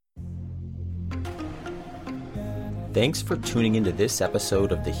Thanks for tuning into this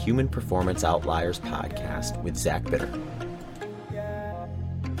episode of the Human Performance Outliers podcast with Zach Bitter.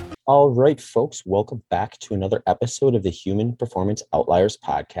 All right, folks, welcome back to another episode of the Human Performance Outliers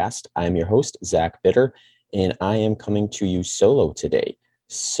podcast. I am your host, Zach Bitter, and I am coming to you solo today.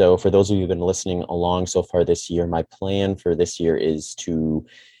 So for those of you who've been listening along so far this year, my plan for this year is to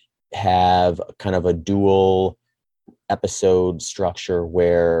have kind of a dual episode structure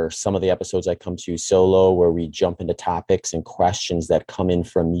where some of the episodes I come to solo, where we jump into topics and questions that come in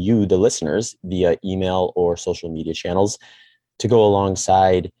from you, the listeners, via email or social media channels, to go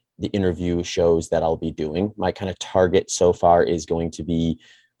alongside the interview shows that I'll be doing. My kind of target so far is going to be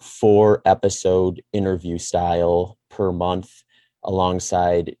 4 episode interview style per month,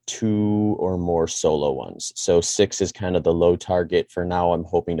 alongside 2 or more solo ones. So 6 is kind of the low target for now. I'm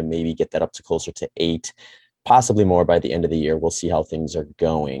hoping to maybe get that up to closer to 8, possibly more by the end of the year. We'll see how things are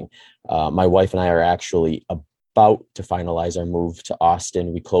going. My wife and I are actually about to finalize our move to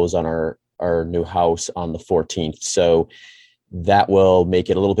Austin. We close on our new house on the 14th. So that will make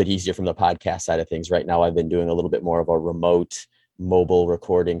it a little bit easier from the podcast side of things. Right now, I've been doing a little bit more of a remote mobile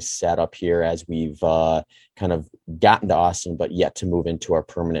recording setup here as we've kind of gotten to Austin, but yet to move into our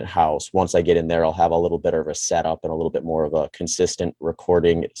permanent house. Once I get in there, I'll have a little bit of a setup and a little bit more of a consistent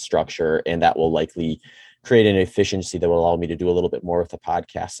recording structure, and that will likely create an efficiency that will allow me to do a little bit more with the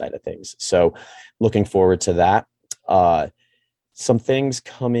podcast side of things. So looking forward to that. Some things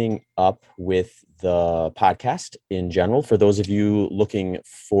coming up with the podcast in general. For those of you looking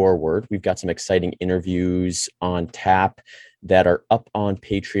forward, we've got some exciting interviews on tap that are up on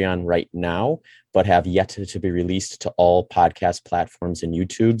Patreon right now, but have yet to be released to all podcast platforms and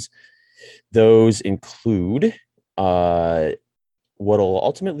YouTubes. Those include what will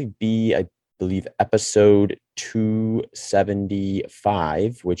ultimately be, I believe, episode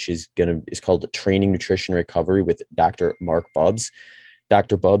 275, which is called Training, Nutrition, Recovery with Dr. Mark Bubbs.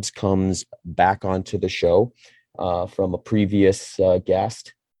 Dr. Bubbs comes back onto the show from a previous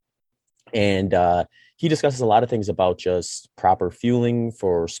guest, and he discusses a lot of things about just proper fueling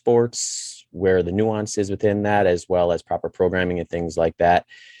for sports, where the nuance is within that, as well as proper programming and things like that.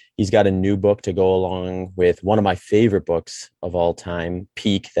 He's got a new book to go along with one of my favorite books of all time,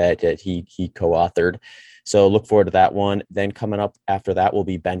 Peak, that he co-authored. So look forward to that one. Then coming up after that will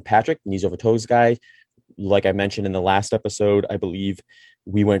be Ben Patrick, Knees Over Toes guy. Like I mentioned in the last episode, I believe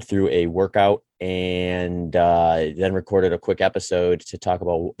we went through a workout and then recorded a quick episode to talk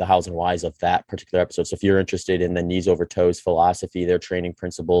about the hows and whys of that particular episode. So if you're interested in the Knees Over Toes philosophy, their training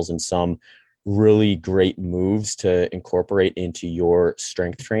principles, and some really great moves to incorporate into your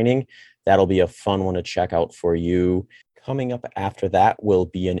strength training, that'll be a fun one to check out for you. Coming up after that will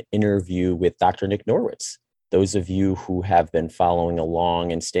be an interview with Dr. Nick Norwitz. Those of you who have been following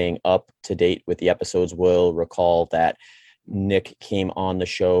along and staying up to date with the episodes will recall that Nick came on the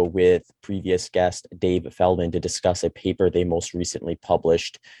show with previous guest Dave Feldman to discuss a paper they most recently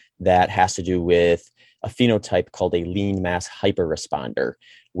published that has to do with a phenotype called a lean mass hyperresponder,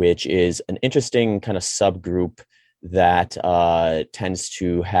 which is an interesting kind of subgroup that tends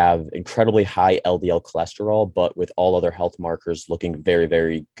to have incredibly high LDL cholesterol, but with all other health markers looking very,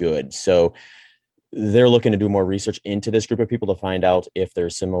 very good. So they're looking to do more research into this group of people to find out if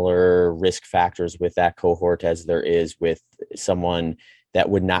there's similar risk factors with that cohort as there is with someone that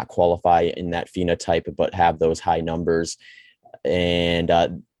would not qualify in that phenotype, but have those high numbers. And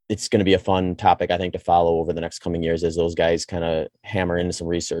it's going to be a fun topic, I think, to follow over the next coming years as those guys kind of hammer into some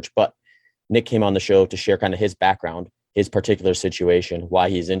research. But Nick came on the show to share kind of his background, his particular situation, why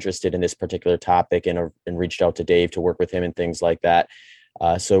he's interested in this particular topic, and reached out to Dave to work with him and things like that.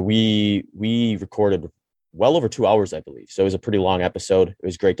 So we recorded well over 2 hours, I believe. So it was a pretty long episode. It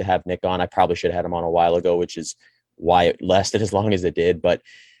was great to have Nick on. I probably should have had him on a while ago, which is why it lasted as long as it did. But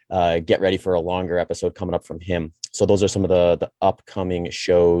get ready for a longer episode coming up from him. So those are some of the upcoming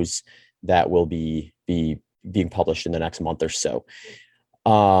shows that will be being published in the next month or so.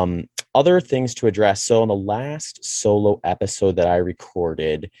 Other things to address. So on the last solo episode that I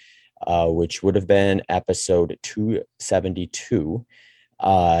recorded, which would have been episode 272,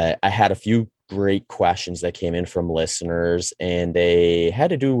 I had a few great questions that came in from listeners, and they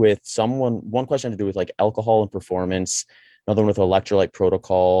had to do with one question had to do with like alcohol and performance, another one with electrolyte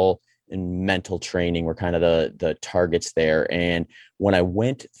protocol and mental training were kind of the targets there. And when I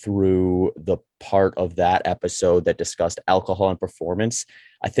went through the part of that episode that discussed alcohol and performance,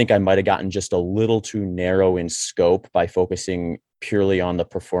 I think I might have gotten just a little too narrow in scope by focusing purely on the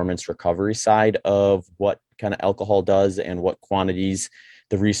performance recovery side of what kind of alcohol does and what quantities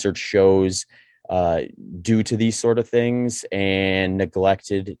the research shows due to these sort of things, and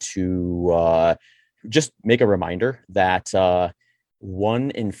neglected to just make a reminder that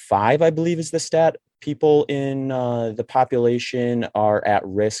 1 in 5, I believe is the stat, people in the population are at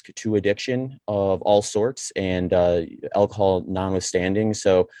risk to addiction of all sorts, and alcohol notwithstanding.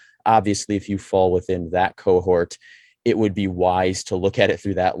 So obviously, if you fall within that cohort, it would be wise to look at it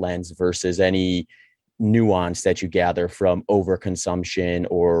through that lens versus any nuance that you gather from overconsumption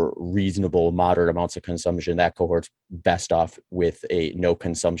or reasonable moderate amounts of consumption. That cohort's best off with a no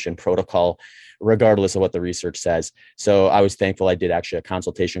consumption protocol, regardless of what the research says. So I was thankful I did actually a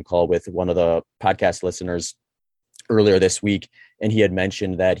consultation call with one of the podcast listeners earlier this week, and he had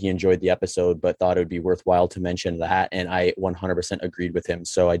mentioned that he enjoyed the episode but thought it would be worthwhile to mention that, and I 100% agreed with him.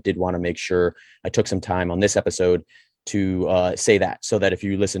 So I did want to make sure I took some time on this episode to say that, so that if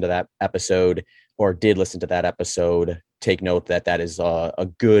you listen to that episode or did listen to that episode, take note that that is a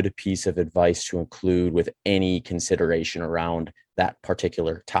good piece of advice to include with any consideration around that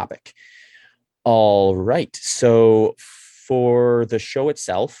particular topic. All right. So for the show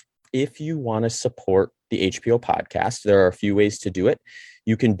itself, if you want to support the HPO podcast, there are a few ways to do it.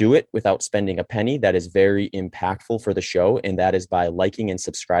 You can do it without spending a penny. That is very impactful for the show. And that is by liking and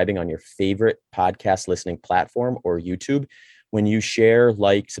subscribing on your favorite podcast listening platform or YouTube. When you share,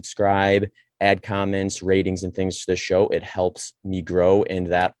 like, subscribe, add comments, ratings, and things to the show, it helps me grow, and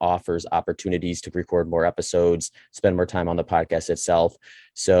that offers opportunities to record more episodes, spend more time on the podcast itself.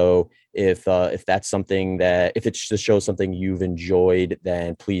 So if that's something that, if it's the show something you've enjoyed,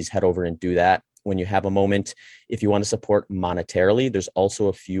 then please head over and do that when you have a moment. If you want to support monetarily, there's also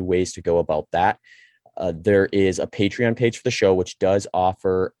a few ways to go about that. There is a Patreon page for the show, which does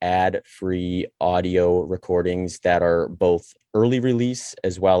offer ad-free audio recordings that are both early release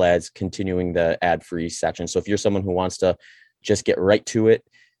as well as continuing the ad-free section. So if you're someone who wants to just get right to it,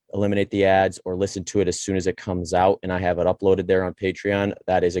 eliminate the ads, or listen to it as soon as it comes out, and I have it uploaded there on Patreon,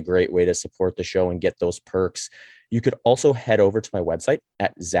 that is a great way to support the show and get those perks. You could also head over to my website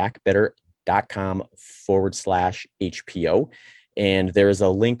at zachbitter.com/HPO. And there is a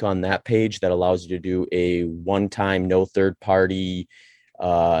link on that page that allows you to do a one-time, no third-party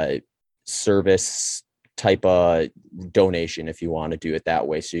service type of donation if you want to do it that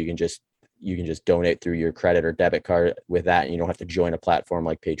way. So you can just donate through your credit or debit card with that. And you don't have to join a platform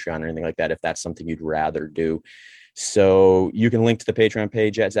like Patreon or anything like that if that's something you'd rather do. So you can link to the Patreon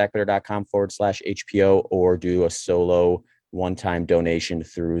page at zachbitter.com/HPO or do a solo one-time donation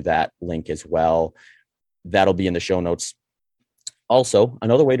through that link as well. That'll be in the show notes. Also,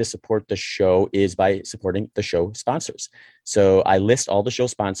 another way to support the show is by supporting the show sponsors. So I list all the show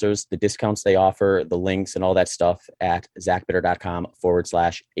sponsors, the discounts they offer, the links and all that stuff at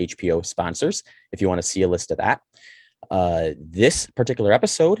zachbitter.com/HPO sponsors, if you want to see a list of that. This particular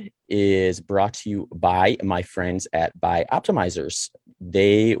episode is brought to you by my friends at Bioptimizers.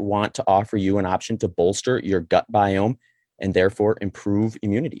 They want to offer you an option to bolster your gut biome and therefore improve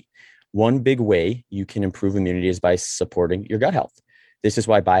immunity. One big way you can improve immunity is by supporting your gut health. This is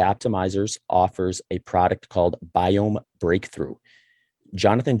why Bioptimizers offers a product called Biome Breakthrough.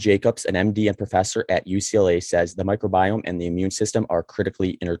 Jonathan Jacobs, an MD and professor at UCLA, says the microbiome and the immune system are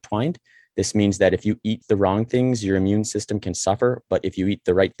critically intertwined. This means that if you eat the wrong things, your immune system can suffer, but if you eat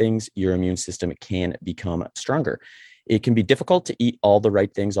the right things, your immune system can become stronger. It can be difficult to eat all the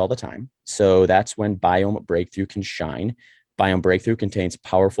right things all the time, so that's when Biome Breakthrough can shine. Biome Breakthrough contains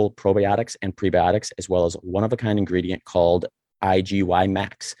powerful probiotics and prebiotics, as well as one-of-a-kind ingredient called IgY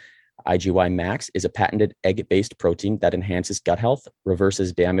Max. IgY Max is a patented egg-based protein that enhances gut health,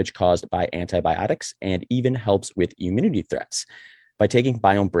 reverses damage caused by antibiotics, and even helps with immunity threats. By taking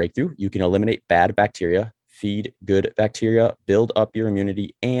Biome Breakthrough, you can eliminate bad bacteria, feed good bacteria, build up your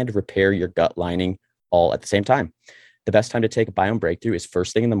immunity, and repair your gut lining all at the same time. The best time to take Biome Breakthrough is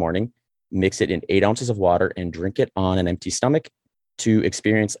first thing in the morning. Mix it in 8 ounces of water and drink it on an empty stomach to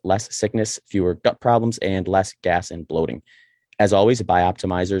experience less sickness, fewer gut problems, and less gas and bloating. As always,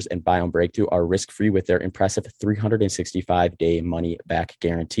 Bioptimizers and Biome Breakthrough are risk-free with their impressive 365-day money-back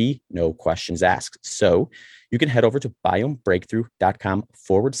guarantee, no questions asked. So you can head over to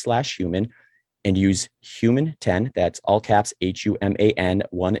biomebreakthrough.com/human and use HUMAN10, that's all caps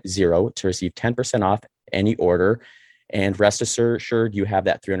HUMAN10, to receive 10% off any order. And rest assured, you have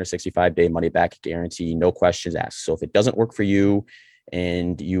that 365-day money-back guarantee, no questions asked. So if it doesn't work for you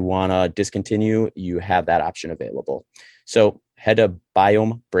and you want to discontinue, you have that option available. So head to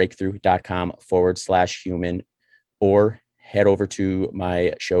biomebreakthrough.com/human or head over to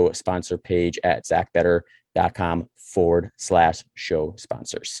my show sponsor page at zachbitter.com/show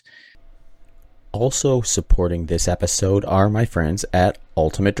sponsors. Also supporting this episode are my friends at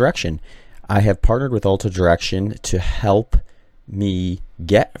Ultimate Direction. I have partnered with Ultimate Direction to help me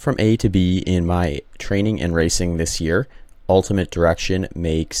get from A to B in my training and racing this year, Ultimate Direction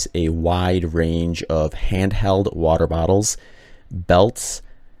makes a wide range of handheld water bottles, belts,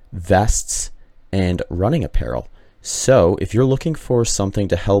 vests, and running apparel. So if you're looking for something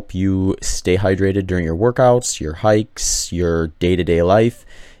to help you stay hydrated during your workouts, your hikes, your day-to-day life,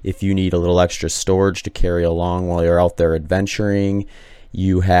 if you need a little extra storage to carry along while you're out there adventuring,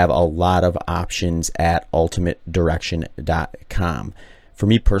 you have a lot of options at ultimatedirection.com. For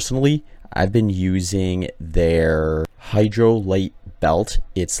me personally, I've been using their Hydrolite belt.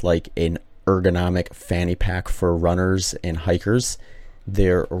 It's like an ergonomic fanny pack for runners and hikers.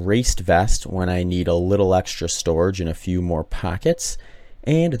 Their raced vest when I need a little extra storage and a few more pockets.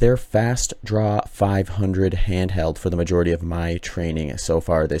 And their Fast Draw 500 handheld for the majority of my training so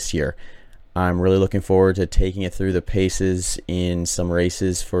far this year. I'm really looking forward to taking it through the paces in some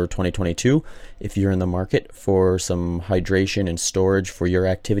races for 2022. If you're in the market for some hydration and storage for your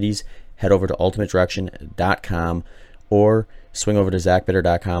activities, head over to ultimatedirection.com or swing over to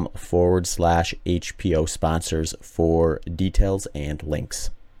zachbitter.com/HPO sponsors for details and links.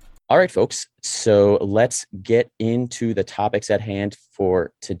 All right, folks. So let's get into the topics at hand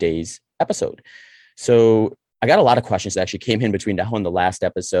for today's episode. So I got a lot of questions that actually came in between now and the last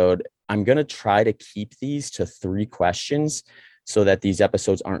episode. I'm going to try to keep these to 3 questions so that these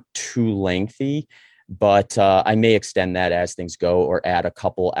episodes aren't too lengthy, but I may extend that as things go or add a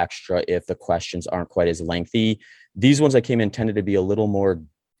couple extra if the questions aren't quite as lengthy. These ones that came in tended to be a little more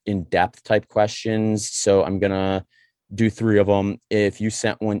in-depth type questions, so I'm going to do 3 of them. If you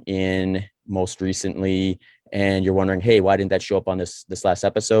sent one in most recently and you're wondering, hey, why didn't that show up on this last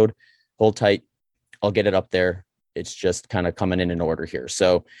episode? Hold tight. I'll get it up there. It's just kind of coming in order here.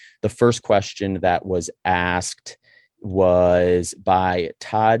 So the first question that was asked was by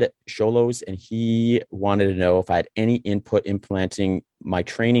Todd Scholos, and he wanted to know if I had any input implementing my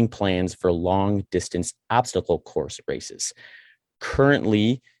training plans for long distance obstacle course races.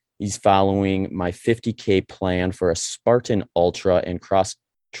 Currently, he's following my 50K plan for a Spartan Ultra and cross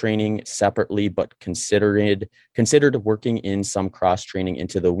training separately, but considered working in some cross training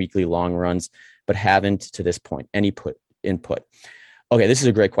into the weekly long runs, but haven't to this point. Any input? Okay, this is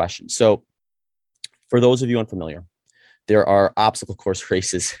a great question. So for those of you unfamiliar, there are obstacle course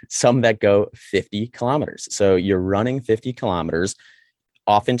races, some that go 50 kilometers. So you're running 50 kilometers.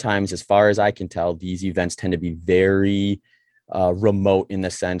 Oftentimes, as far as I can tell, these events tend to be very remote in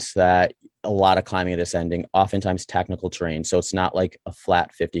the sense that a lot of climbing and descending, oftentimes technical terrain. So it's not like a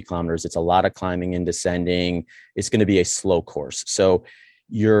flat 50 kilometers. It's a lot of climbing and descending. It's going to be a slow course. So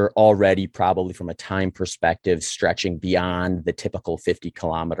you're already probably from a time perspective stretching beyond the typical 50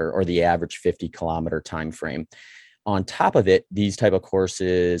 kilometer or the average 50 kilometer time frame. On top of it, these type of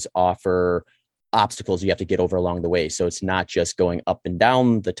courses offer obstacles you have to get over along the way. So it's not just going up and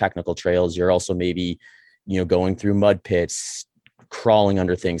down the technical trails. You're also maybe, going through mud pits, crawling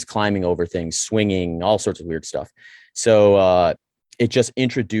under things, climbing over things, swinging, all sorts of weird stuff. So it just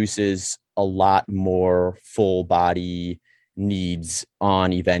introduces a lot more full body needs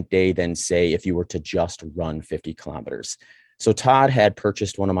on event day than, say, if you were to just run 50 kilometers. So Todd had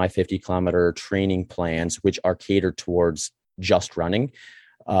purchased one of my 50 kilometer training plans, which are catered towards just running.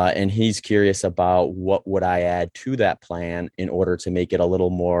 And he's curious about what would I add to that plan in order to make it a little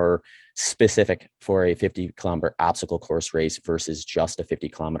more specific for a 50 kilometer obstacle course race versus just a 50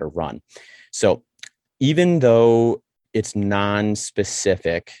 kilometer run. So even though it's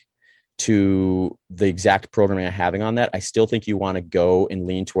non-specific to the exact programming I'm having on that, I still think you want to go and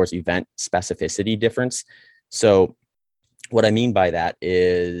lean towards event specificity difference. So what I mean by that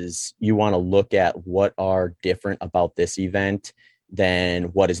is you want to look at what are different about this event than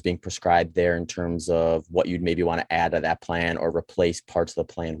what is being prescribed there in terms of what you'd maybe want to add to that plan or replace parts of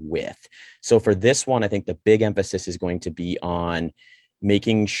the plan with. So for this one, I think the big emphasis is going to be on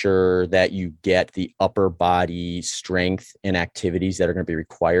making sure that you get the upper body strength and activities that are going to be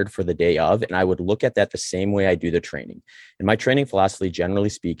required for the day of. And I would look at that the same way I do the training. And my training philosophy, generally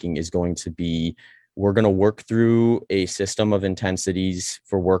speaking, is going to be, we're going to work through a system of intensities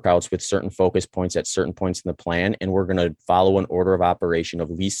for workouts with certain focus points at certain points in the plan. And we're going to follow an order of operation of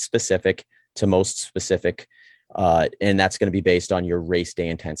least specific to most specific. And that's going to be based on your race day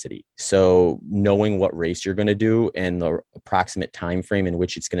intensity. So knowing what race you're going to do and the approximate time frame in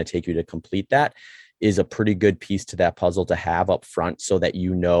which it's going to take you to complete that is a pretty good piece to that puzzle to have up front so that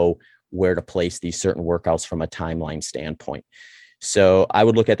you know where to place these certain workouts from a timeline standpoint. So I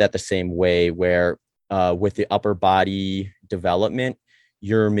would look at that the same way where with the upper body development,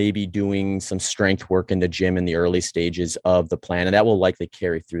 you're maybe doing some strength work in the gym in the early stages of the plan, and that will likely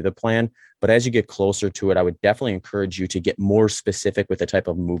carry through the plan. But as you get closer to it, I would definitely encourage you to get more specific with the type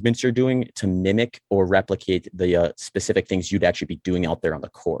of movements you're doing to mimic or replicate the specific things you'd actually be doing out there on the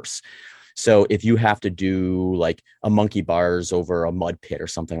course. So if you have to do like a monkey bars over a mud pit or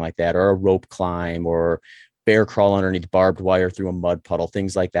something like that, or a rope climb, or bear crawl underneath barbed wire through a mud puddle,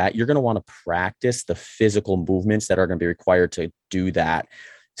 things like that, you're going to want to practice the physical movements that are going to be required to do that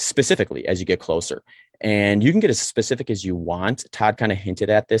specifically as you get closer. And you can get as specific as you want. Todd kind of hinted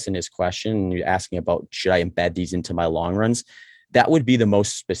at this in his question. You're asking about, should I embed these into my long runs? That would be the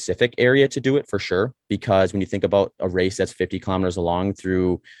most specific area to do it for sure. Because when you think about a race that's 50 kilometers long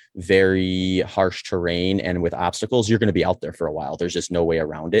through very harsh terrain and with obstacles, you're going to be out there for a while. There's just no way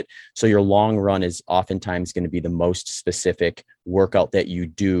around it. So your long run is oftentimes going to be the most specific workout that you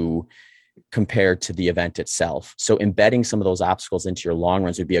do compared to the event itself. So embedding some of those obstacles into your long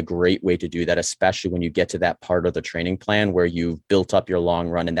runs would be a great way to do that, especially when you get to that part of the training plan where you've built up your long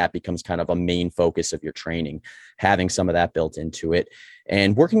run and that becomes kind of a main focus of your training, having some of that built into it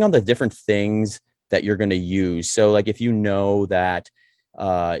and working on the different things that you're going to use. So like if you know that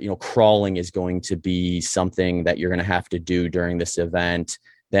crawling is going to be something that you're going to have to do during this event,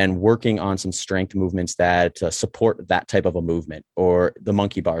 then working on some strength movements that support that type of a movement, or the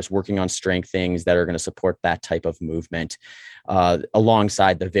monkey bars, working on strength things that are going to support that type of movement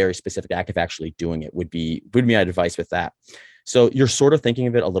alongside the very specific act of actually doing it would be my advice with that. So you're sort of thinking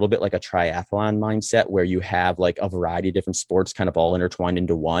of it a little bit like a triathlon mindset where you have like a variety of different sports kind of all intertwined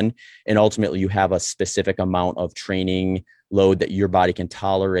into one. And ultimately you have a specific amount of training load that your body can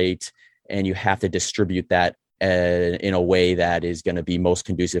tolerate, and you have to distribute that in a way that is going to be most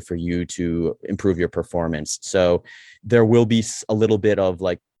conducive for you to improve your performance. So there will be a little bit of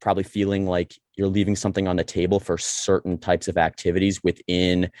like probably feeling like you're leaving something on the table for certain types of activities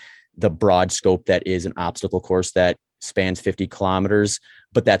within the broad scope that is an obstacle course that spans 50 kilometers,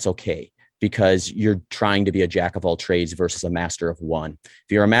 but that's okay, because you're trying to be a jack of all trades versus a master of one.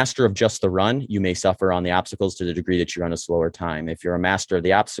 If you're a master of just the run, you may suffer on the obstacles to the degree that you run a slower time. If you're a master of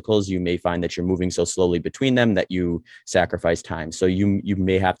the obstacles, you may find that you're moving so slowly between them that you sacrifice time. So you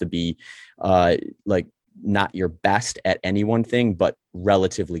may have to be like not your best at any one thing, but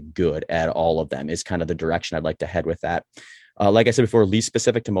relatively good at all of them is kind of the direction I'd like to head with that. Like I said before, least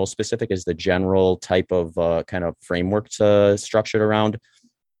specific to most specific is the general type of kind of framework to structure it around.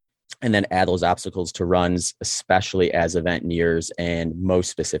 And then add those obstacles to runs, especially as event nears, and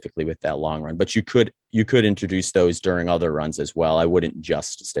most specifically with that long run. But you could introduce those during other runs as well. I wouldn't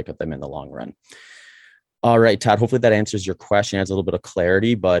just stick with them in the long run. All right, Todd, hopefully that answers your question, adds a little bit of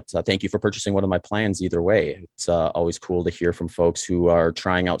clarity, but thank you for purchasing one of my plans either way. It's always cool to hear from folks who are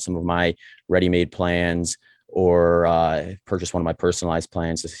trying out some of my ready-made plans or purchase one of my personalized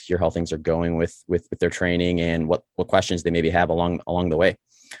plans to hear how things are going with their training and what questions they maybe have along the way.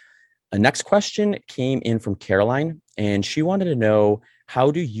 A next question came in from Caroline, and she wanted to know, how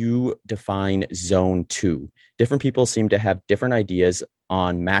do you define zone 2? Different people seem to have different ideas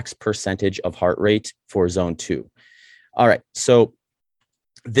on max percentage of heart rate for zone 2. All right. So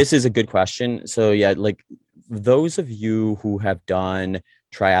this is a good question. So yeah, like those of you who have done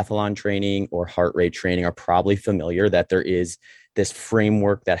triathlon training or heart rate training are probably familiar that there is this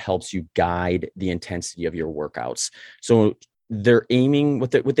framework that helps you guide the intensity of your workouts. So they're aiming,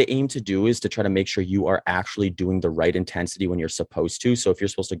 what they aim to do is to try to make sure you are actually doing the right intensity when you're supposed to. So if you're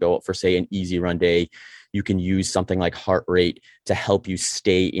supposed to go out for, say, an easy run day, you can use something like heart rate to help you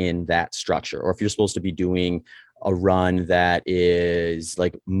stay in that structure. Or if you're supposed to be doing a run that is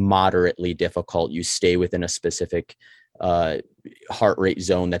like moderately difficult, you stay within a specific heart rate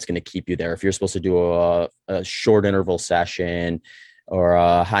zone that's going to keep you there. If you're supposed to do a short interval session or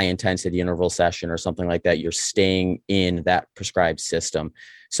a high intensity interval session or something like that, you're staying in that prescribed system.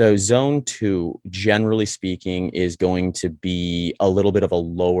 So zone 2, generally speaking, is going to be a little bit of a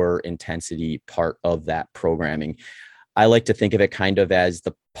lower intensity part of that programming. I like to think of it kind of as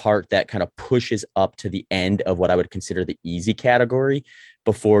the part that kind of pushes up to the end of what I would consider the easy category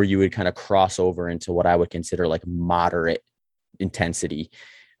before you would kind of cross over into what I would consider like moderate intensity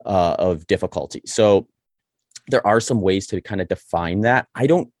of difficulty. So there are some ways to kind of define that. I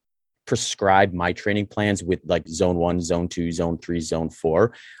don't prescribe my training plans with like zone 1, zone 2, zone 3, zone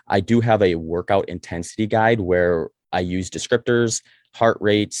 4. I do have a workout intensity guide where I use descriptors, heart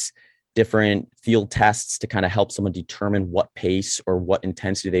rates, different field tests to kind of help someone determine what pace or what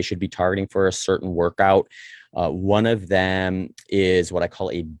intensity they should be targeting for a certain workout. One of them is what I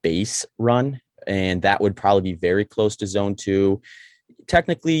call a base run, and that would probably be very close to zone 2.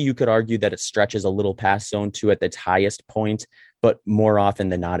 Technically, you could argue that it stretches a little past zone 2 at its highest point, but more often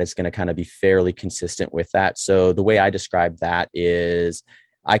than not, it's going to kind of be fairly consistent with that. So the way I describe that is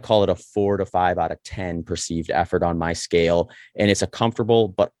I call it a 4 to 5 out of 10 perceived effort on my scale. And it's a comfortable,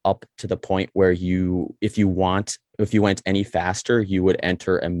 but up to the point where if you went any faster, you would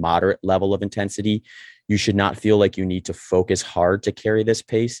enter a moderate level of intensity. You should not feel like you need to focus hard to carry this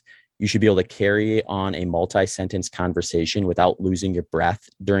pace. You should be able to carry on a multi-sentence conversation without losing your breath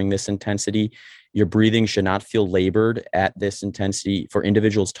during this intensity. Your breathing should not feel labored at this intensity. For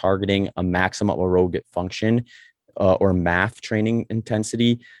individuals targeting a maximum aerobic function or MAF training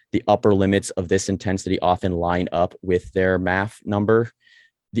intensity, the upper limits of this intensity often line up with their MAF number.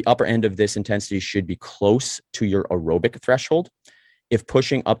 The upper end of this intensity should be close to your aerobic threshold. If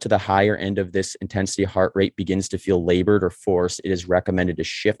pushing up to the higher end of this intensity heart rate begins to feel labored or forced, it is recommended to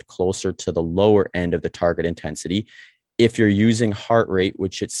shift closer to the lower end of the target intensity. If you're using heart rate,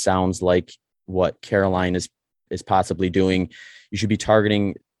 which it sounds like what Caroline is possibly doing, you should be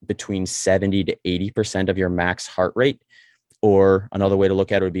targeting between 70 to 80% of your max heart rate. Or another way to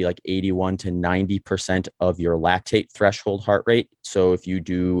look at it would be like 81 to 90% of your lactate threshold heart rate. So if you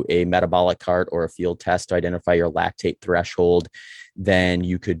do a metabolic cart or a field test to identify your lactate threshold, then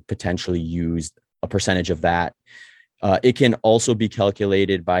you could potentially use a percentage of that. It can also be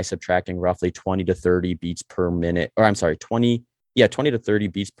calculated by subtracting roughly 20 to 30 beats per minute, or I'm sorry, 20 to 30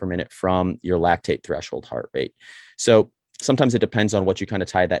 beats per minute from your lactate threshold heart rate. So sometimes it depends on what you kind of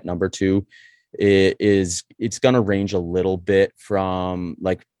tie that number to. It's going to range a little bit from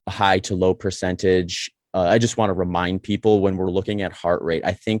like a high to low percentage. I just want to remind people when we're looking at heart rate,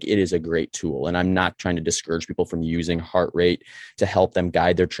 I think it is a great tool, and I'm not trying to discourage people from using heart rate to help them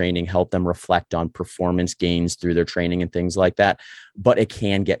guide their training, help them reflect on performance gains through their training and things like that. But it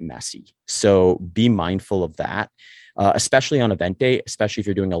can get messy. So be mindful of that. Especially on event day, especially if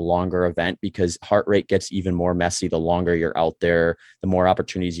you're doing a longer event, because heart rate gets even more messy the longer you're out there, the more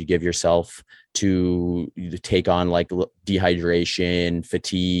opportunities you give yourself to take on like dehydration,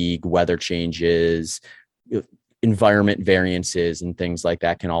 fatigue, weather changes, environment variances, and things like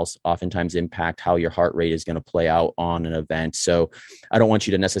that can also oftentimes impact how your heart rate is going to play out on an event. So I don't want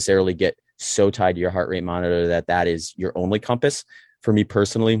you to necessarily get so tied to your heart rate monitor that is your only compass. For me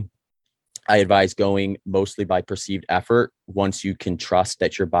personally, I advise going mostly by perceived effort. Once you can trust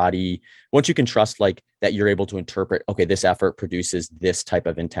like that you're able to interpret, okay, this effort produces this type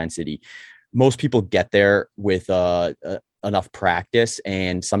of intensity. Most people get there with enough practice,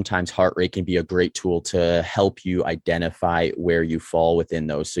 and sometimes heart rate can be a great tool to help you identify where you fall within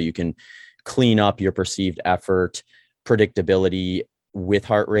those. So you can clean up your perceived effort, predictability with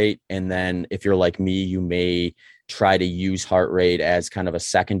heart rate. And then if you're like me, you may try to use heart rate as kind of a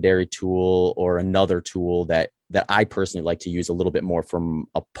secondary tool or another tool that I personally like to use a little bit more from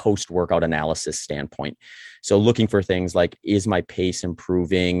a post-workout analysis standpoint. So looking for things like, is my pace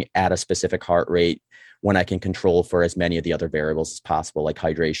improving at a specific heart rate when I can control for as many of the other variables as possible, like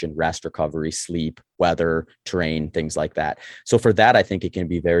hydration, rest, recovery, sleep, weather, terrain, things like that. So for that, I think it can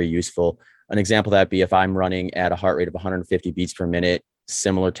be very useful. An example of that be if I'm running at a heart rate of 150 beats per minute,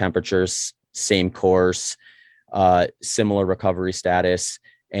 similar temperatures, same course, similar recovery status,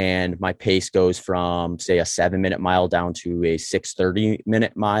 and my pace goes from, say, a 7-minute mile down to a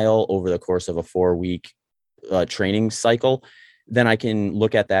 6:30-minute mile over the course of a 4-week training cycle, then I can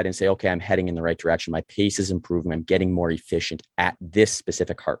look at that and say, okay, I'm heading in the right direction. My pace is improving. I'm getting more efficient at this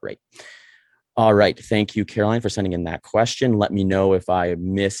specific heart rate. All right. Thank you, Caroline, for sending in that question. Let me know if I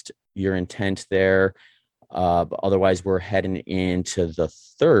missed your intent there. But otherwise, we're heading into the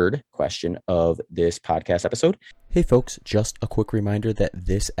third question of this podcast episode. Hey, folks, just a quick reminder that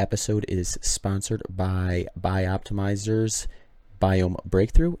this episode is sponsored by Bioptimizers, Biome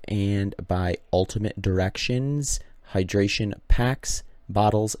Breakthrough, and by Ultimate Directions, hydration packs,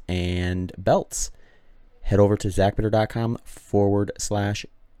 bottles, and belts. Head over to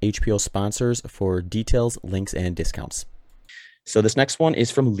zachbitter.com/HPO sponsors for details, links, and discounts. So this next one is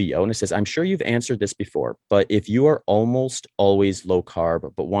from Leo, and it says, I'm sure you've answered this before, but if you are almost always low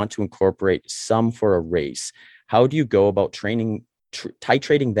carb, but want to incorporate some for a race, how do you go about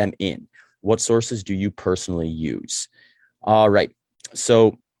titrating them in? What sources do you personally use? All right.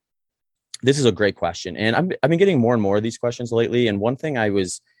 So this is a great question. And I've been getting more and more of these questions lately. And one thing I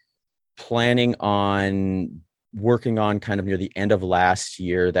was planning on working on kind of near the end of last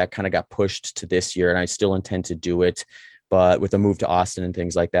year that kind of got pushed to this year, and I still intend to do it. But with the move to Austin and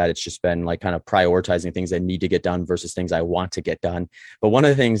things like that, it's just been like kind of prioritizing things that need to get done versus things I want to get done. But one of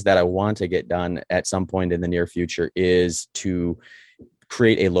the things that I want to get done at some point in the near future is to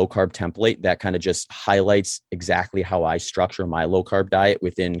create a low carb template that kind of just highlights exactly how I structure my low carb diet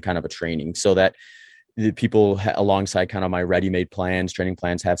within kind of a training, so that the people alongside kind of my ready-made plans, training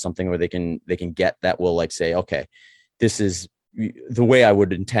plans, have something where they can get that will like say, okay, this is the way I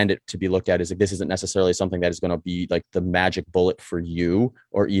would intend it to be looked at is like, this isn't necessarily something that is going to be like the magic bullet for you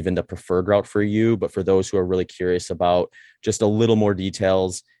or even the preferred route for you. But for those who are really curious about just a little more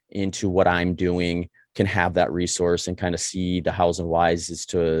details into what I'm doing, can have that resource and kind of see the hows and whys as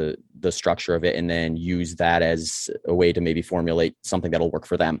to the structure of it, and then use that as a way to maybe formulate something that'll work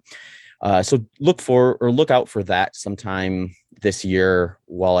for them. So look out for that sometime this year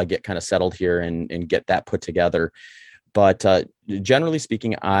while I get kind of settled here and get that put together. But generally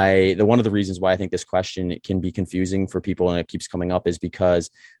speaking, one of the reasons why I think this question can be confusing for people and it keeps coming up is because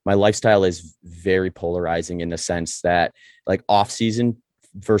my lifestyle is very polarizing in the sense that like off season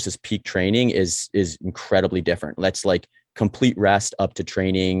versus peak training is incredibly different. That's like complete rest up to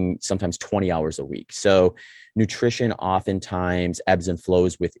training sometimes 20 hours a week. So nutrition oftentimes ebbs and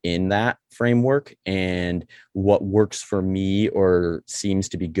flows within that framework, and what works for me or seems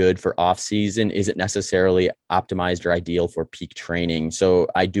to be good for off season isn't necessarily optimized or ideal for peak training. So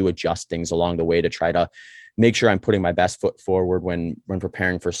I do adjust things along the way to try to make sure I'm putting my best foot forward when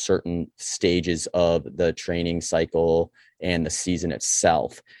preparing for certain stages of the training cycle and the season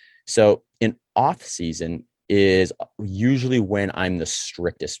itself. So in off season is usually when I'm the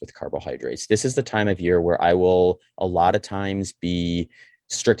strictest with carbohydrates. This is the time of year where I will a lot of times be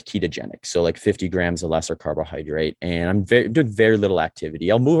strict ketogenic. So like 50 grams of lesser carbohydrate, and I'm doing very little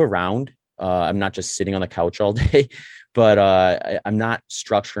activity. I'll move around. I'm not just sitting on the couch all day, but I'm not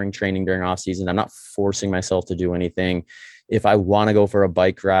structuring training during off season. I'm not forcing myself to do anything. If I want to go for a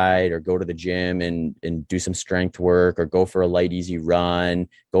bike ride or go to the gym and do some strength work or go for a light, easy run,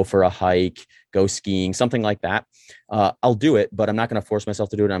 go for a hike, go skiing, something like that, I'll do it, but I'm not going to force myself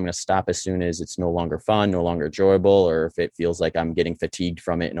to do it. I'm going to stop as soon as it's no longer fun, no longer enjoyable, or if it feels like I'm getting fatigued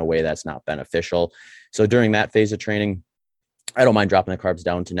from it in a way that's not beneficial. So during that phase of training, I don't mind dropping the carbs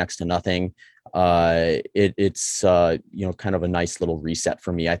down to next to nothing. It's kind of a nice little reset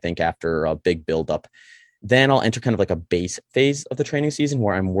for me, I think, after a big buildup. Then I'll enter kind of like a base phase of the training season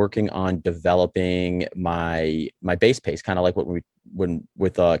where I'm working on developing my base pace, kind of like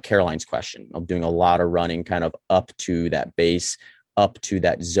with Caroline's question. I'm doing a lot of running kind of up to that base, up to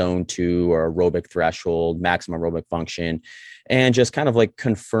that zone 2 or aerobic threshold, maximum aerobic function, and just kind of like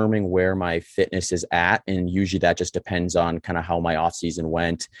confirming where my fitness is at. And usually that just depends on kind of how my off season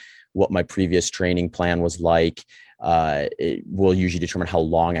went, what my previous training plan was like. It will usually determine how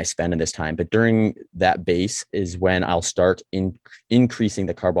long I spend in this time. But during that base is when I'll start increasing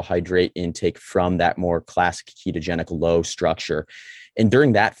the carbohydrate intake from that more classic ketogenic low structure. And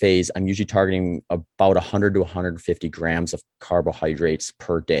during that phase, I'm usually targeting about 100 to 150 grams of carbohydrates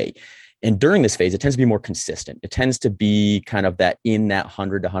per day. And during this phase, it tends to be more consistent. It tends to be kind of that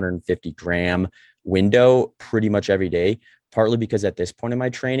 100 to 150 gram window pretty much every day, partly because at this point in my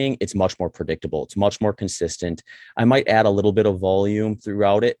training, it's much more predictable. It's much more consistent. I might add a little bit of volume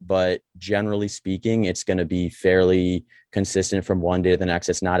throughout it, but generally speaking, it's going to be fairly consistent from one day to the next.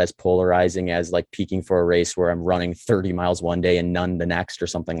 It's not as polarizing as like peaking for a race where I'm running 30 miles one day and none the next or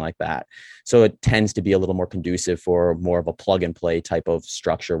something like that. So it tends to be a little more conducive for more of a plug and play type of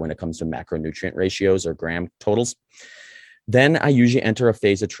structure when it comes to macronutrient ratios or gram totals. Then I usually enter a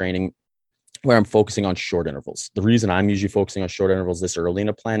phase of training where I'm focusing on short intervals. The reason I'm usually focusing on short intervals this early in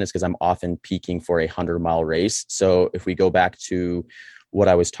a plan is because I'm often peaking for a 100-mile race. So if we go back to what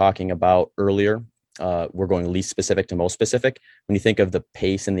I was talking about earlier, we're going least specific to most specific. When you think of the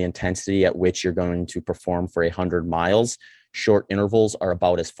pace and the intensity at which you're going to perform for 100 miles, short intervals are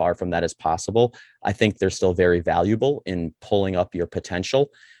about as far from that as possible. I think they're still very valuable in pulling up your potential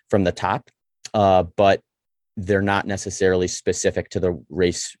from the top, but they're not necessarily specific to the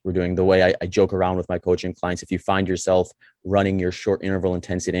race we're doing. The way I joke around with my coaching clients, if you find yourself running your short interval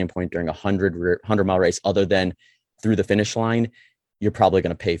intensity endpoint during a 100-mile race other than through the finish line, you're probably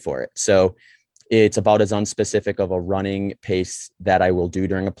going to pay for it. So it's about as unspecific of a running pace that I will do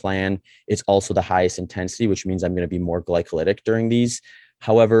during a plan. It's also the highest intensity, which means I'm going to be more glycolytic during these.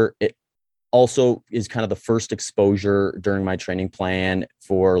 However, it also is kind of the first exposure during my training plan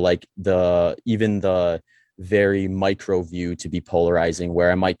for like even the very micro view to be polarizing,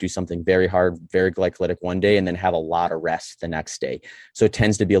 where I might do something very hard, very glycolytic one day, and then have a lot of rest the next day. So it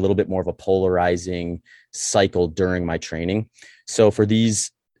tends to be a little bit more of a polarizing cycle during my training. So for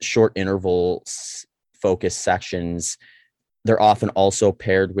these short interval focus sections, They're often also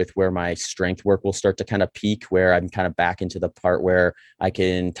paired with where my strength work will start to kind of peak, where I'm kind of back into the part where I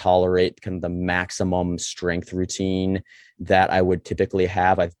can tolerate kind of the maximum strength routine that I would typically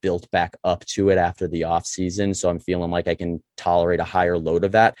have. I've built back up to it after the off season. So I'm feeling like I can tolerate a higher load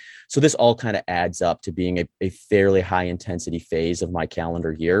of that. So this all kind of adds up to being a fairly high intensity phase of my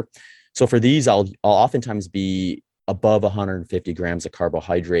calendar year. So for these, I'll oftentimes be above 150 grams of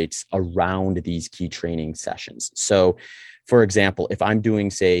carbohydrates around these key training sessions. So for example, if I'm doing,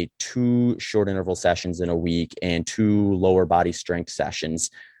 say, 2 short interval sessions in a week and 2 lower body strength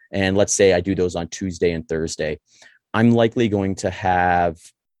sessions, and let's say I do those on Tuesday and Thursday, I'm likely going to have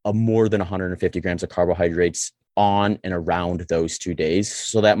a more than 150 grams of carbohydrates on and around those 2 days.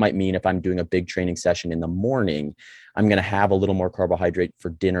 So that might mean if I'm doing a big training session in the morning, I'm going to have a little more carbohydrate for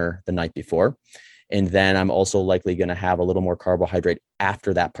dinner the night before. And then I'm also likely going to have a little more carbohydrate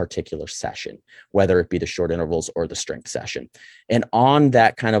after that particular session, whether it be the short intervals or the strength session. And on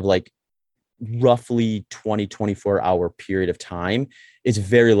that kind of like roughly 24 hour period of time, it's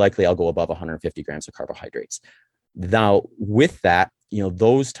very likely I'll go above 150 grams of carbohydrates. Now, with that,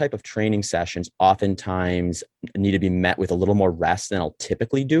 those type of training sessions oftentimes need to be met with a little more rest than I'll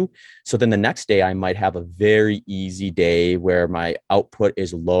typically do. So then the next day I might have a very easy day where my output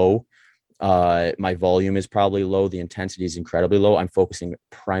is low. My volume is probably low. The intensity is incredibly low. I'm focusing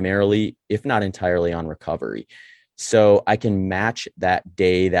primarily, if not entirely, on recovery. So I can match that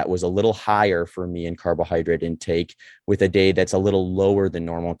day that was a little higher for me in carbohydrate intake with a day that's a little lower than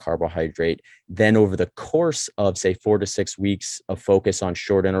normal carbohydrate. Then over the course of, say, 4 to 6 weeks of focus on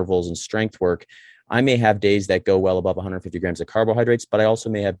short intervals and strength work, I may have days that go well above 150 grams of carbohydrates, but I also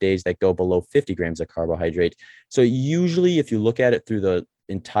may have days that go below 50 grams of carbohydrate. So usually if you look at it through the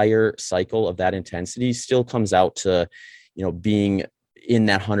entire cycle of that intensity, still comes out to, being in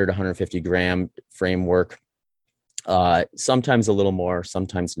that 100 to 150 gram framework. Sometimes a little more,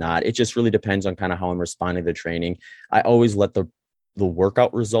 sometimes not. It just really depends on kind of how I'm responding to the training. I always let the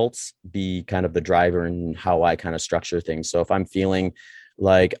workout results be kind of the driver in how I kind of structure things. So if I'm feeling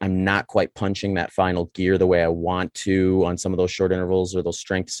like I'm not quite punching that final gear the way I want to on some of those short intervals or those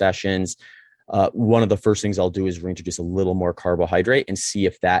strength sessions, one of the first things I'll do is reintroduce a little more carbohydrate and see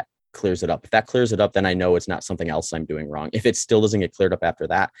if that clears it up. If that clears it up, then I know it's not something else I'm doing wrong. If it still doesn't get cleared up after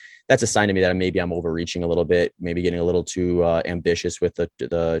that, that's a sign to me that maybe I'm overreaching a little bit, maybe getting a little too ambitious with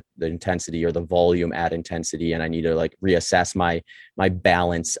the intensity or the volume at intensity, and I need to like reassess my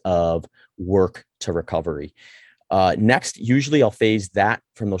balance of work to recovery. Next, usually I'll phase that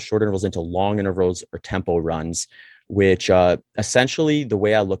from those short intervals into long intervals or tempo runs, which essentially the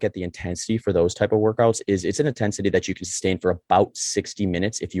way I look at the intensity for those type of workouts is it's an intensity that you can sustain for about 60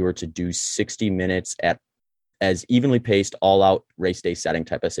 minutes if you were to do 60 minutes at as evenly paced, all out race day setting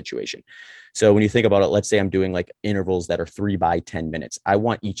type of situation. So when you think about it, let's say I'm doing like intervals that are 3 by 10 minutes. I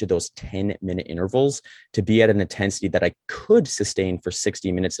want each of those 10-minute intervals to be at an intensity that I could sustain for 60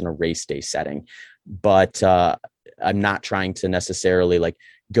 minutes in a race day setting. But I'm not trying to necessarily like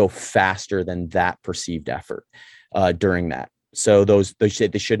go faster than that perceived effort during that. So they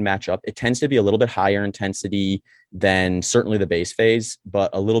should match up. It tends to be a little bit higher intensity than certainly the base phase, but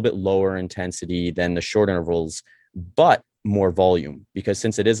a little bit lower intensity than the short intervals, but more volume, because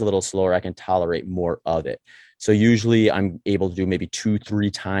since it is a little slower, I can tolerate more of it. So usually I'm able to do maybe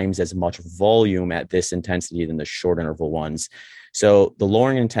 2-3 times as much volume at this intensity than the short interval ones. So the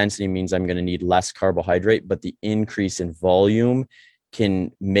lowering intensity means I'm going to need less carbohydrate, but the increase in volume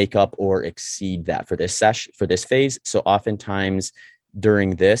can make up or exceed that for this session, for this phase. So oftentimes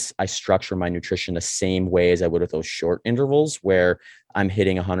during this, I structure my nutrition the same way as I would with those short intervals, where I'm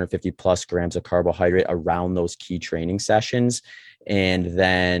hitting 150 plus grams of carbohydrate around those key training sessions, and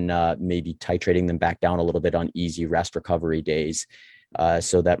then maybe titrating them back down a little bit on easy rest recovery days,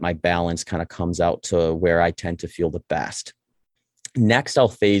 so that my balance kind of comes out to where I tend to feel the best. Next, I'll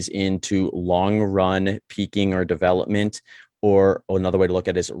phase into long run peaking or development, or another way to look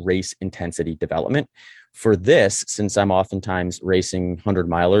at it is race intensity development. For this, since I'm oftentimes racing 100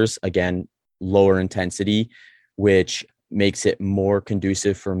 milers, again, lower intensity, which makes it more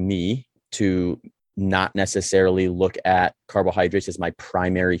conducive for me to not necessarily look at carbohydrates as my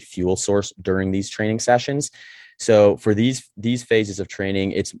primary fuel source during these training sessions. So for these phases of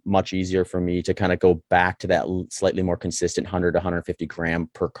training, it's much easier for me to kind of go back to that slightly more consistent 100 to 150 gram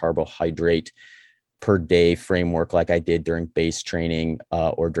per carbohydrate per day framework like I did during base training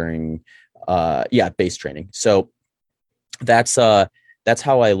or during base training. So that's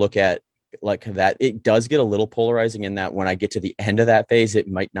how I look at like that. It does get a little polarizing in that when I get to the end of that phase, it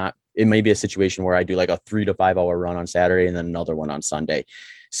may be a situation where I do like a 3 to 5 hour run on Saturday and then another one on Sunday.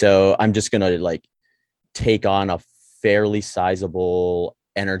 So I'm just going to like take on a fairly sizable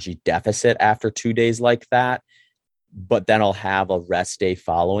energy deficit after 2 days like that, but then I'll have a rest day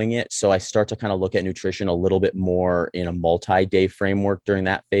following it. So I start to kind of look at nutrition a little bit more in a multi-day framework during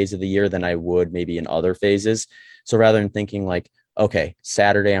that phase of the year than I would maybe in other phases. So rather than thinking like, okay,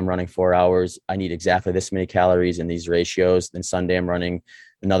 Saturday I'm running 4 hours, I need exactly this many calories in these ratios. Then Sunday I'm running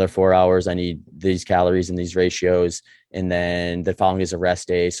another 4 hours, I need these calories in these ratios. And then the following is a rest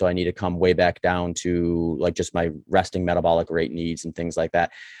day, so I need to come way back down to like just my resting metabolic rate needs and things like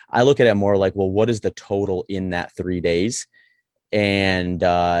that. I look at it more like, well, what is the total in that 3 days? And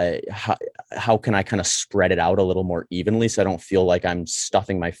how can I kind of spread it out a little more evenly so I don't feel like I'm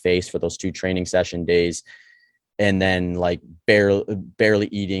stuffing my face for those 2 training session days and then like barely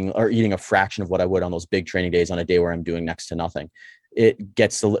eating or eating a fraction of what I would on those big training days on a day where I'm doing next to nothing. It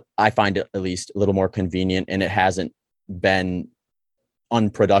gets, I find it at least a little more convenient, and it hasn't been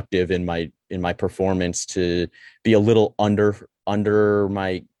unproductive in my performance to be a little under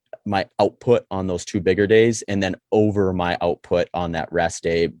my output on those 2 bigger days and then over my output on that rest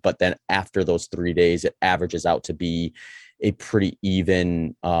day. But then after those 3 days, it averages out to be a pretty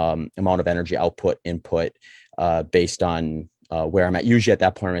even amount of energy output input based on where I'm at. Usually at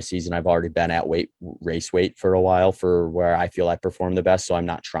that point in my season, I've already been at race weight for a while for where I feel I perform the best. So I'm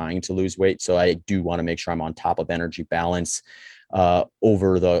not trying to lose weight. So I do want to make sure I'm on top of energy balance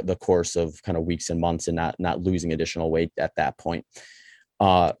over the course of kind of weeks and months and not losing additional weight at that point.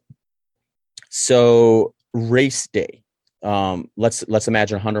 So race day, let's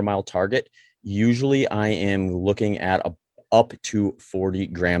imagine a 100-mile target. Usually I am looking at up to 40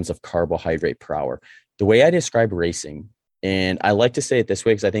 grams of carbohydrate per hour. The way I describe racing, and I like to say it this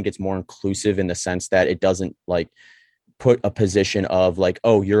way because I think it's more inclusive in the sense that it doesn't like put a position of like,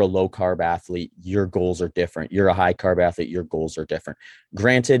 oh, you're a low carb athlete, your goals are different. You're a high carb athlete, your goals are different.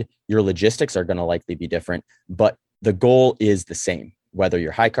 Granted, your logistics are going to likely be different, but the goal is the same, whether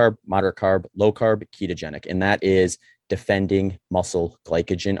you're high carb, moderate carb, low carb, ketogenic. And that is defending muscle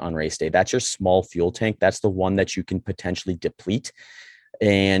glycogen on race day. That's your small fuel tank. That's the one that you can potentially deplete.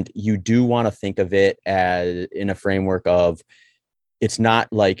 And you do want to think of it as in a framework of, it's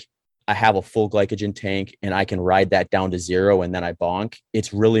not like I have a full glycogen tank and I can ride that down to 0 and then I bonk.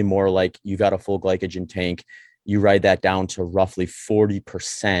 It's really more like you got a full glycogen tank, you ride that down to roughly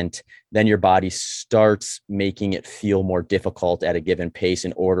 40%, then your body starts making it feel more difficult at a given pace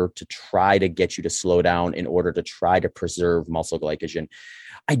in order to try to get you to slow down, in order to try to preserve muscle glycogen.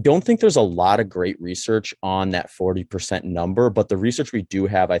 I don't think there's a lot of great research on that 40% number, but the research we do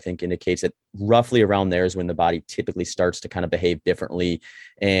have, I think, indicates that roughly around there is when the body typically starts to kind of behave differently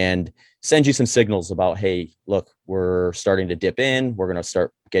and send you some signals about, hey, look, we're starting to dip in. We're going to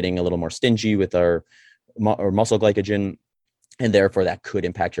start getting a little more stingy with our muscle glycogen, and therefore that could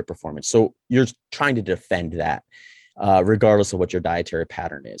impact your performance. So you're trying to defend that regardless of what your dietary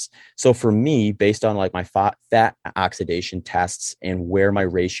pattern is. So for me, based on like my fat oxidation tests and where my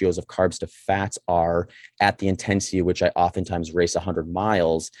ratios of carbs to fats are at the intensity which I oftentimes race 100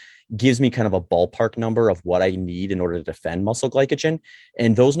 miles, gives me kind of a ballpark number of what I need in order to defend muscle glycogen.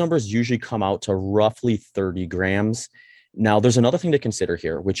 And those numbers usually come out to roughly 30 grams. Now, there's another thing to consider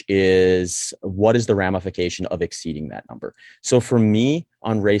here, which is what is the ramification of exceeding that number? So for me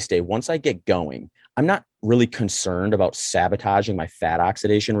on race day, once I get going, I'm not really concerned about sabotaging my fat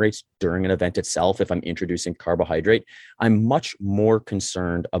oxidation rates during an event itself if I'm introducing carbohydrate. I'm much more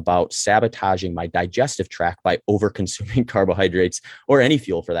concerned about sabotaging my digestive tract by over-consuming carbohydrates, or any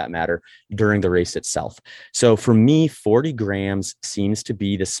fuel for that matter, during the race itself. So for me, 40 grams seems to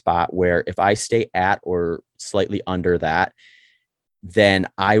be the spot where if I stay at or slightly under that, then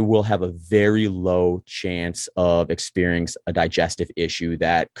I will have a very low chance of experiencing a digestive issue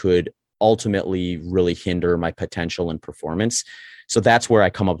that could ultimately really hinder my potential and performance. So that's where I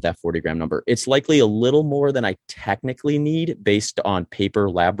come up with that 40 gram number. It's likely a little more than I technically need based on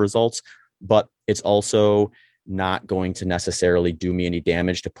paper lab results, but it's also not going to necessarily do me any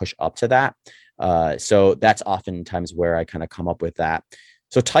damage to push up to that. So that's oftentimes where I kind of come up with that.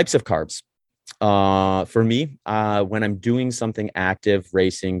 So types of carbs. For me, when I'm doing something active,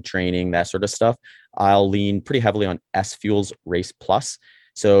 racing, training, that sort of stuff, I'll lean pretty heavily on S Fuels Race Plus.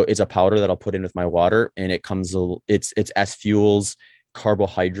 So it's a powder that I'll put in with my water, and it's S Fuels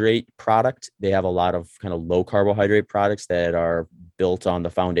carbohydrate product. They have a lot of kind of low carbohydrate products that are built on the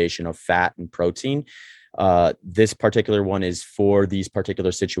foundation of fat and protein. This particular one is for these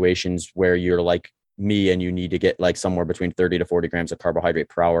particular situations where you're like me and you need to get like somewhere between 30 to 40 grams of carbohydrate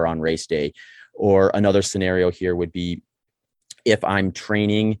per hour on race day. Or another scenario here would be if I'm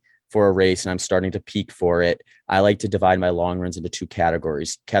training for a race and I'm starting to peak for it, I like to divide my long runs into 2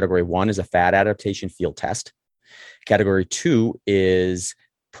 categories. Category 1 is a fat adaptation field test. Category 2 is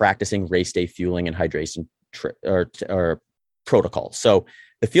practicing race day fueling and hydration or protocol. So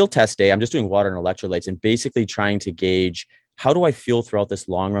the field test day, I'm just doing water and electrolytes and basically trying to gauge how do I feel throughout this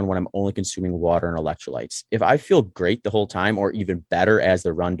long run when I'm only consuming water and electrolytes. If I feel great the whole time or even better as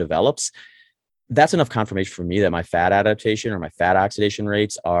the run develops, that's enough confirmation for me that my fat adaptation or my fat oxidation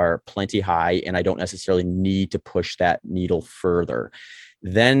rates are plenty high and I don't necessarily need to push that needle further.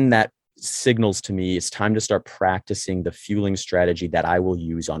 Then that signals to me it's time to start practicing the fueling strategy that I will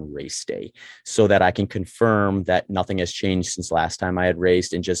use on race day so that I can confirm that nothing has changed since last time I had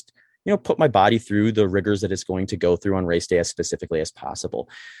raced and just, put my body through the rigors that it's going to go through on race day as specifically as possible.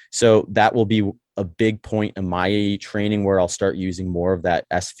 So that will be a big point in my training where I'll start using more of that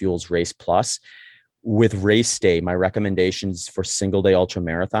S Fuels Race Plus. With race day, my recommendations for single day ultra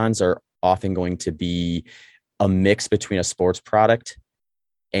marathons are often going to be a mix between a sports product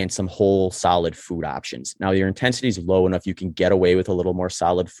and some whole solid food options. Now, your intensity is low enough you can get away with a little more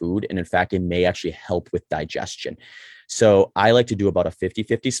solid food. And in fact, it may actually help with digestion. So I like to do about a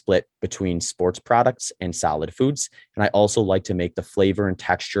 50-50 split between sports products and solid foods. And I also like to make the flavor and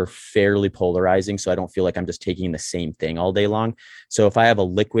texture fairly polarizing so I don't feel like I'm just taking the same thing all day long. So if I have a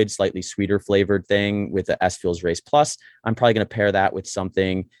liquid, slightly sweeter flavored thing with the S Fuels Race Plus, I'm probably going to pair that with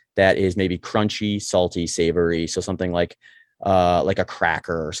something that is maybe crunchy, salty, savory. So something like a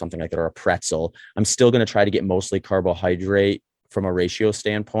cracker or something like that, or a pretzel. I'm still going to try to get mostly carbohydrate from a ratio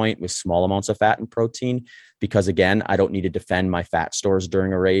standpoint with small amounts of fat and protein, because again, I don't need to defend my fat stores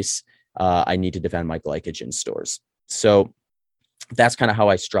during a race. I need to defend my glycogen stores. So that's kind of how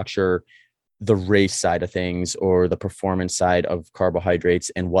I structure the race side of things or the performance side of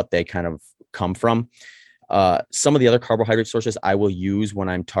carbohydrates and what they kind of come from. Some of the other carbohydrate sources I will use when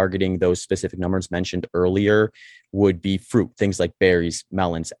I'm targeting those specific numbers mentioned earlier would be fruit, things like berries,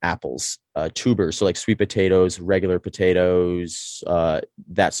 melons, apples, tubers. So like sweet potatoes, regular potatoes,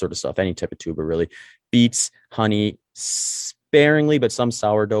 that sort of stuff, any type of tuber really. Beets, honey, sparingly, but some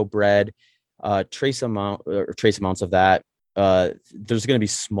sourdough bread, trace amounts of that. There's going to be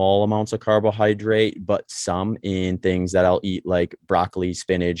small amounts of carbohydrate, but some in things that I'll eat like broccoli,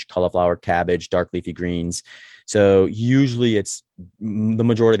 spinach, cauliflower, cabbage, dark leafy greens. So usually it's the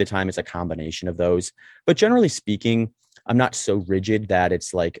majority of the time it's a combination of those, but generally speaking, I'm not so rigid that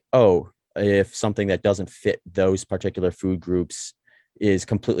it's like, oh, if something that doesn't fit those particular food groups is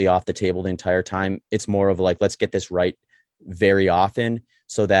completely off the table the entire time. It's more of like, let's get this right very often,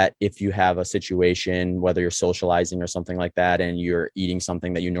 so that if you have a situation, whether you're socializing or something like that, and you're eating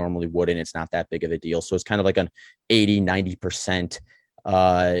something that you normally wouldn't, it's not that big of a deal. So it's kind of like an 80-90%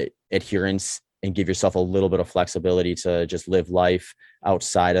 adherence, and give yourself a little bit of flexibility to just live life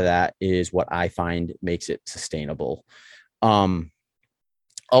outside of that is what I find makes it sustainable.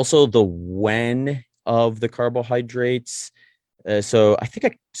 Also the when of the carbohydrates. So I think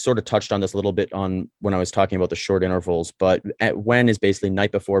I sort of touched on this a little bit on when I was talking about the short intervals, but when is basically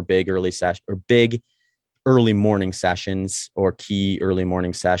night before big early morning sessions or key early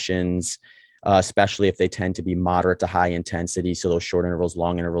morning sessions, especially if they tend to be moderate to high intensity. So those short intervals,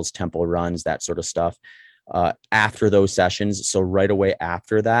 long intervals, tempo runs, that sort of stuff. After those sessions, so right away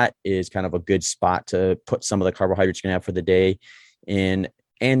after that is kind of a good spot to put some of the carbohydrates you're gonna have for the day in.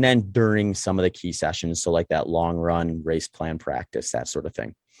 And then during some of the key sessions, so like that long run, race plan practice, that sort of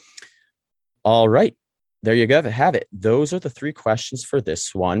thing. All right, there you go. Have it. Those are the 3 questions for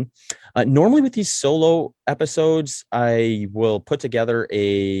this one. Normally with these solo episodes, I will put together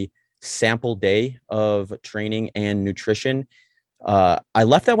a sample day of training and nutrition. I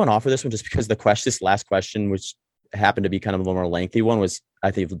left that one off for this one just because this last question, which happened to be kind of a little more lengthy one, was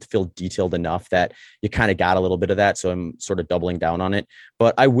I think feel detailed enough that you kind of got a little bit of that. So I'm sort of doubling down on it,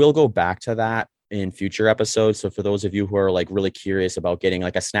 but I will go back to that in future episodes. So for those of you who are like really curious about getting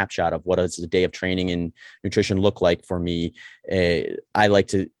like a snapshot of what does a day of training and nutrition look like for me, I like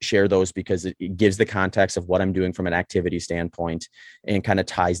to share those because it gives the context of what I'm doing from an activity standpoint and kind of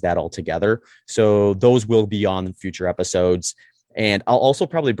ties that all together. So those will be on future episodes. And I'll also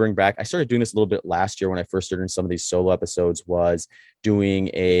probably bring back, I started doing this a little bit last year when I first started in some of these solo episodes, was doing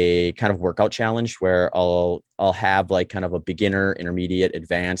a kind of workout challenge where I'll have like kind of a beginner, intermediate,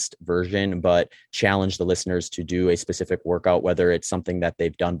 advanced version, but challenge the listeners to do a specific workout, whether it's something that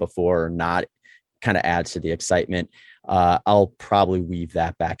they've done before or not. Kind of adds to the excitement. I'll probably weave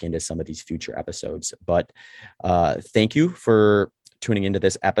that back into some of these future episodes, but thank you for tuning into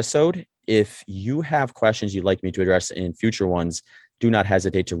this episode. If you have questions you'd like me to address in future ones, do not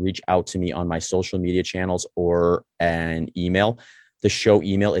hesitate to reach out to me on my social media channels or an email. The show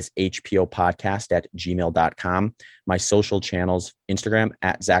email is hpopodcast@gmail.com. My social channels, Instagram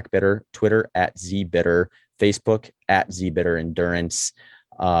 @ZachBitter, Twitter @ZBitter, Facebook at ZBitter Endurance.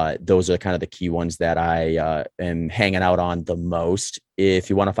 Those are kind of the key ones that I am hanging out on the most. If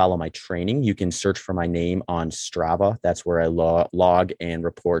you want to follow my training, you can search for my name on Strava. That's where I log and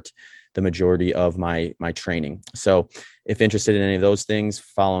report the majority of my training. So if interested in any of those things,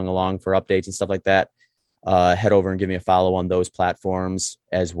 following along for updates and stuff like that, head over and give me a follow on those platforms,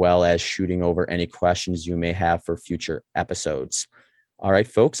 as well as shooting over any questions you may have for future episodes. All right,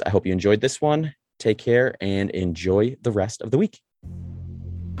 folks, I hope you enjoyed this one. Take care and enjoy the rest of the week.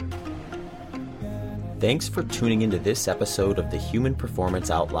 Thanks for tuning into this episode of the Human Performance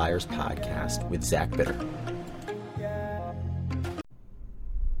Outliers podcast with Zach Bitter.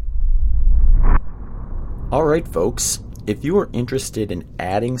 All right, folks, if you are interested in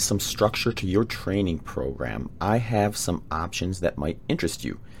adding some structure to your training program, I have some options that might interest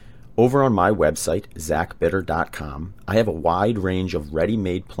you. Over on my website, zachbitter.com, I have a wide range of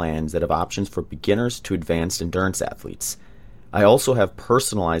ready-made plans that have options for beginners to advanced endurance athletes. I also have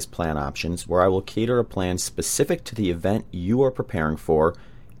personalized plan options where I will cater a plan specific to the event you are preparing for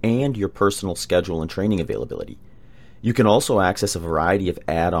and your personal schedule and training availability. You can also access a variety of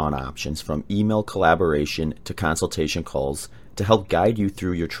add-on options from email collaboration to consultation calls to help guide you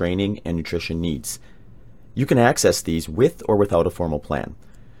through your training and nutrition needs. You can access these with or without a formal plan.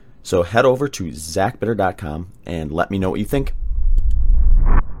 So head over to zachbitter.com and let me know what you think.